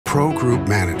Pro Group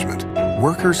Management.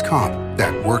 Workers' comp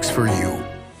that works for you.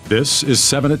 This is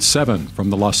 7 at 7 from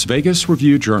the Las Vegas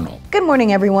Review-Journal. Good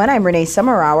morning, everyone. I'm Renee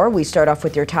Summerhour. We start off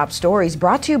with your top stories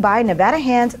brought to you by Nevada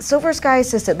Hand's Silver Sky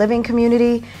Assisted Living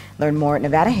Community. Learn more at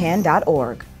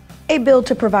nevadahand.org. A bill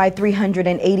to provide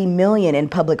 $380 million in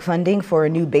public funding for a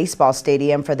new baseball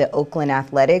stadium for the Oakland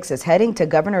Athletics is heading to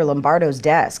Governor Lombardo's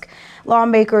desk.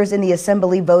 Lawmakers in the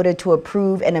Assembly voted to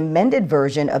approve an amended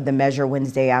version of the measure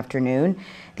Wednesday afternoon.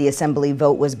 The Assembly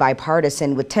vote was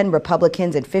bipartisan, with 10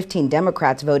 Republicans and 15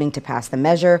 Democrats voting to pass the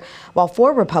measure, while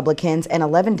 4 Republicans and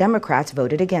 11 Democrats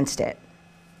voted against it.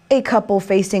 A couple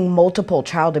facing multiple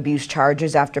child abuse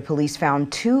charges after police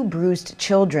found 2 bruised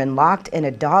children locked in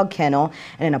a dog kennel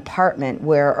in an apartment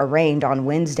were arraigned on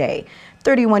Wednesday.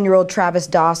 31-year-old Travis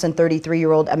Doss and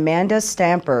 33-year-old Amanda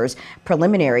Stamper's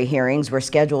preliminary hearings were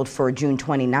scheduled for June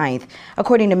 29th.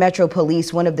 According to Metro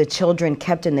Police, one of the children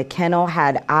kept in the kennel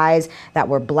had eyes that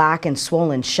were black and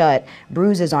swollen shut,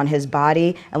 bruises on his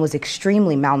body, and was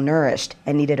extremely malnourished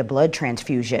and needed a blood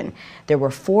transfusion. There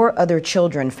were 4 other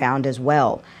children found as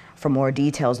well. For more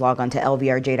details, log on to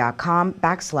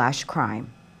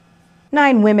lvrj.com/crime.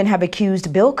 9 women have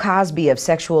accused Bill Cosby of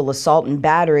sexual assault and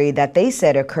battery that they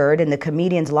said occurred in the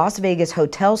comedian's Las Vegas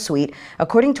hotel suite,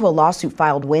 according to a lawsuit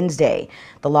filed Wednesday.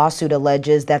 The lawsuit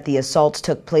alleges that the assaults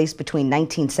took place between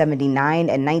 1979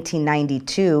 and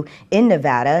 1992 in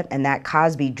Nevada, and that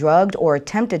Cosby drugged or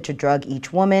attempted to drug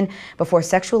each woman before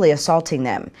sexually assaulting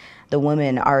them. The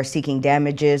women are seeking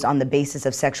damages on the basis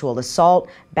of sexual assault,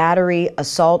 battery,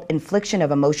 assault, infliction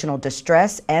of emotional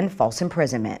distress, and false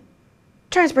imprisonment.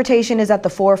 Transportation is at the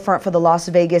forefront for the Las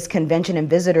Vegas Convention and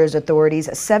Visitors Authority's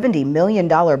 $70 million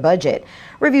budget.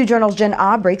 Review Journal's Jen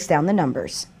Ah breaks down the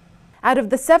numbers. Out of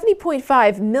the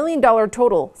 $70.5 million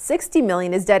total, $60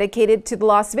 million is dedicated to the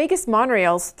Las Vegas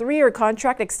Monorail's 3-year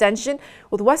contract extension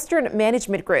with Western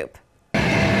Management Group.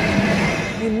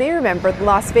 You may remember the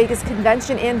Las Vegas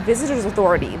Convention and Visitors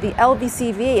Authority, the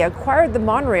LVCVA, acquired the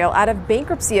monorail out of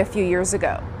bankruptcy a few years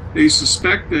ago. They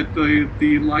suspect that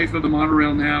the life of the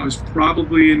monorail now is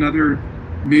probably another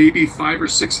maybe 5 or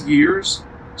 6 years.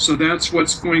 So that's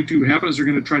what's going to happen, is they're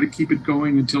going to try to keep it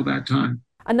going until that time.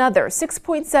 Another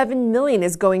 $6.7 million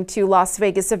is going to Las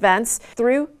Vegas events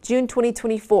through June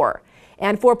 2024.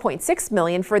 And $4.6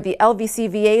 million for the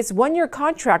LVCVA's 1-year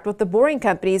contract with the Boring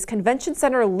Company's Convention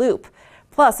Center Loop,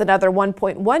 plus another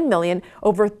 $1.1 million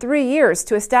over 3 years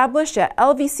to establish a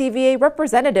LVCVA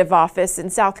representative office in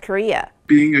South Korea.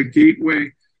 Being a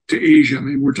gateway to Asia, I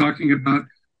mean, we're talking about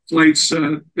flights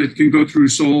that can go through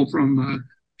Seoul from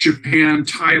Japan,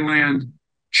 Thailand,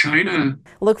 China.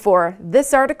 Look for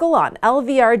this article on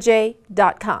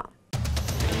lvrj.com.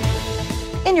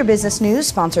 In your business news,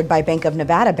 sponsored by Bank of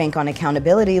Nevada Bank on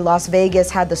Accountability, Las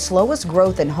Vegas had the slowest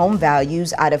growth in home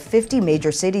values out of 50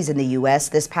 major cities in the U.S.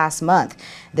 this past month.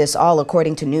 This all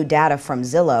according to new data from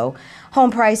Zillow.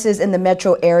 Home prices in the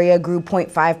metro area grew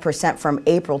 0.5% from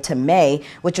April to May,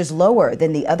 which is lower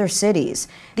than the other cities.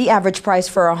 The average price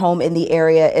for a home in the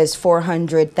area is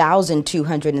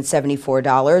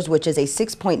 $400,274, which is a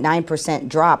 6.9%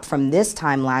 drop from this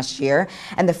time last year,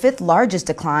 and the 5th largest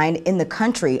decline in the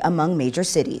country among major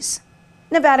cities.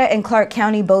 Nevada and Clark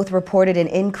County both reported an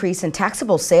increase in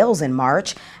taxable sales in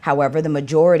March. However, the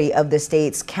majority of the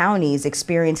state's counties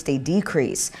experienced a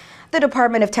decrease. The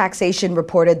Department of Taxation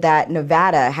reported that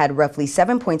Nevada had roughly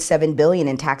 $7.7 billion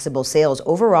in taxable sales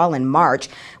overall in March,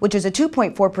 which is a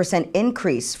 2.4%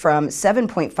 increase from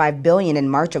 $7.5 billion in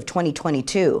March of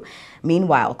 2022.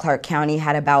 Meanwhile, Clark County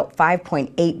had about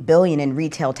 $5.8 billion in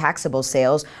retail taxable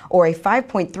sales, or a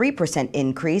 5.3%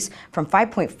 increase from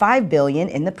 $5.5 billion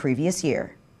in the previous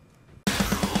year.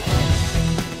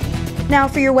 Now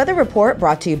for your weather report,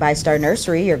 brought to you by Star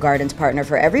Nursery, your garden's partner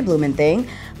for every bloomin' thing.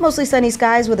 Mostly sunny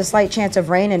skies with a slight chance of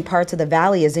rain in parts of the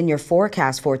valley is in your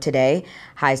forecast for today.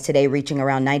 Highs today reaching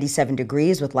around 97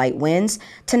 degrees with light winds.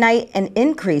 Tonight, an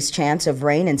increased chance of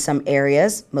rain in some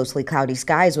areas. Mostly cloudy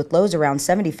skies with lows around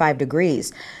 75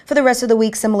 degrees. For the rest of the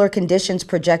week, similar conditions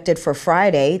projected for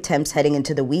Friday. Temps heading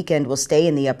into the weekend will stay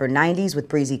in the upper 90s with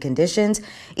breezy conditions.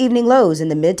 Evening lows in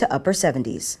the mid to upper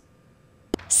 70s.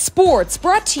 Sports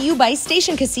brought to you by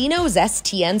Station Casino's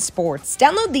STN Sports.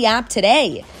 Download the app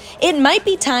today. It might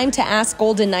be time to ask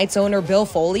Golden Knights owner Bill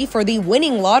Foley for the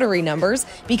winning lottery numbers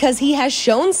because he has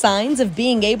shown signs of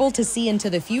being able to see into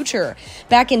the future.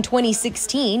 Back in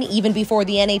 2016, even before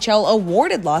the NHL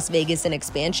awarded Las Vegas an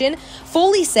expansion,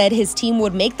 Foley said his team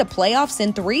would make the playoffs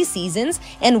in 3 seasons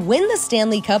and win the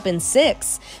Stanley Cup in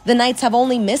 6. The Knights have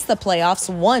only missed the playoffs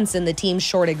once in the team's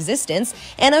short existence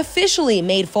and officially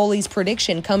made Foley's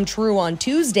prediction come true on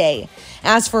Tuesday.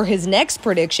 As for his next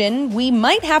prediction, we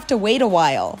might have to wait a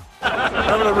while.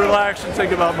 I'm going to relax and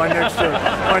think about my next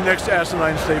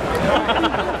asinine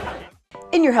statement.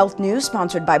 In your health news,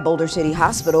 sponsored by Boulder City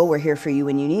Hospital, we're here for you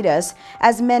when you need us.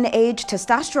 As men age,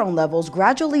 testosterone levels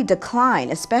gradually decline,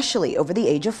 especially over the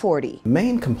age of 40. The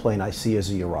main complaint I see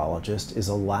as a urologist is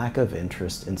a lack of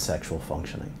interest in sexual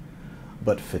functioning.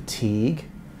 But fatigue,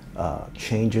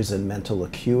 changes in mental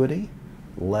acuity,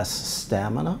 less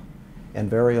stamina, and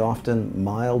very often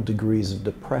mild degrees of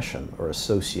depression are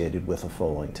associated with a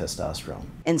falling testosterone.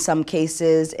 In some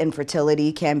cases,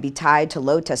 infertility can be tied to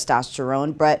low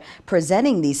testosterone, but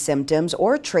presenting these symptoms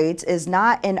or traits is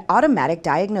not an automatic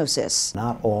diagnosis.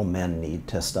 Not all men need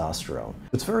testosterone.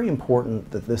 It's very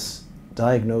important that this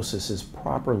diagnosis is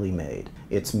properly made.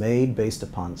 It's made based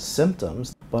upon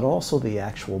symptoms, but also the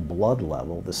actual blood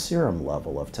level, the serum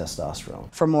level of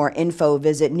testosterone. For more info,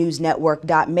 visit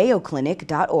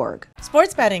newsnetwork.mayoclinic.org.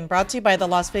 Sports betting brought to you by the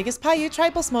Las Vegas Paiute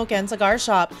Tribal Smoke and Cigar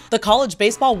Shop. The College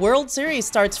Baseball World Series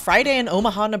starts Friday in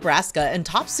Omaha, Nebraska, and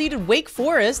top-seeded Wake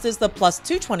Forest is the plus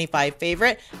 225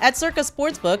 favorite at Circa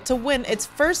Sportsbook to win its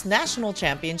first national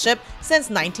championship since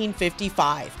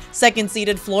 1955.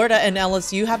 Second-seeded Florida and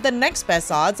LSU have the next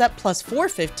best odds at plus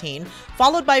 415,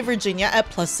 followed by Virginia at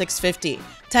plus 650.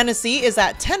 Tennessee is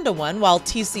at 10-1, while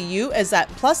TCU is at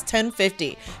plus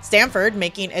 1050. Stanford,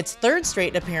 making its third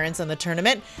straight appearance in the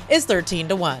tournament, is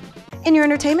 13-1. In your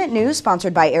entertainment news,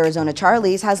 sponsored by Arizona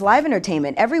Charlie's, has live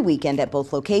entertainment every weekend at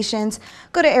both locations.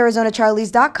 Go to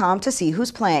ArizonaCharlies.com to see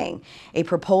who's playing. A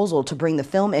proposal to bring the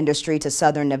film industry to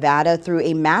Southern Nevada through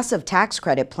a massive tax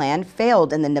credit plan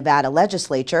failed in the Nevada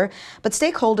legislature, but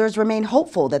stakeholders remain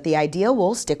hopeful that the idea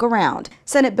will stick around.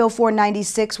 Senate Bill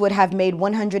 496 would have made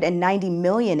 $190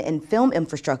 million in film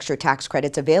infrastructure tax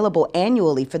credits available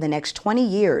annually for the next 20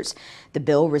 years. The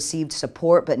bill received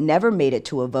support but never made it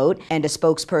to a vote, and a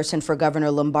spokesperson for Governor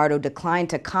Lombardo declined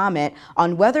to comment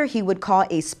on whether he would call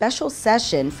a special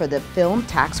session for the film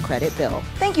tax credit bill.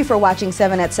 Thank you for watching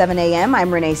 7 at 7 a.m.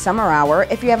 I'm Renee Summerhour.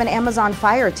 If you have an Amazon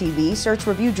Fire TV, search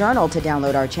Review Journal to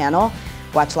download our channel.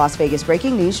 Watch Las Vegas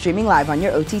Breaking News streaming live on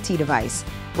your OTT device.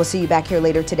 We'll see you back here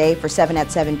later today for 7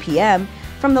 at 7 p.m.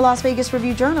 From the Las Vegas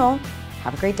Review Journal.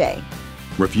 Have a great day.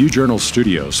 Review Journal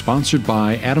Studio, sponsored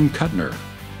by Adam Kuttner.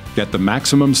 Get the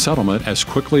maximum settlement as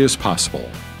quickly as possible.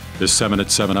 This 7 at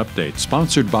 7 update,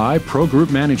 sponsored by Pro Group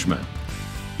Management.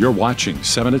 You're watching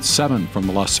 7 at 7 from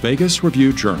the Las Vegas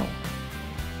Review Journal.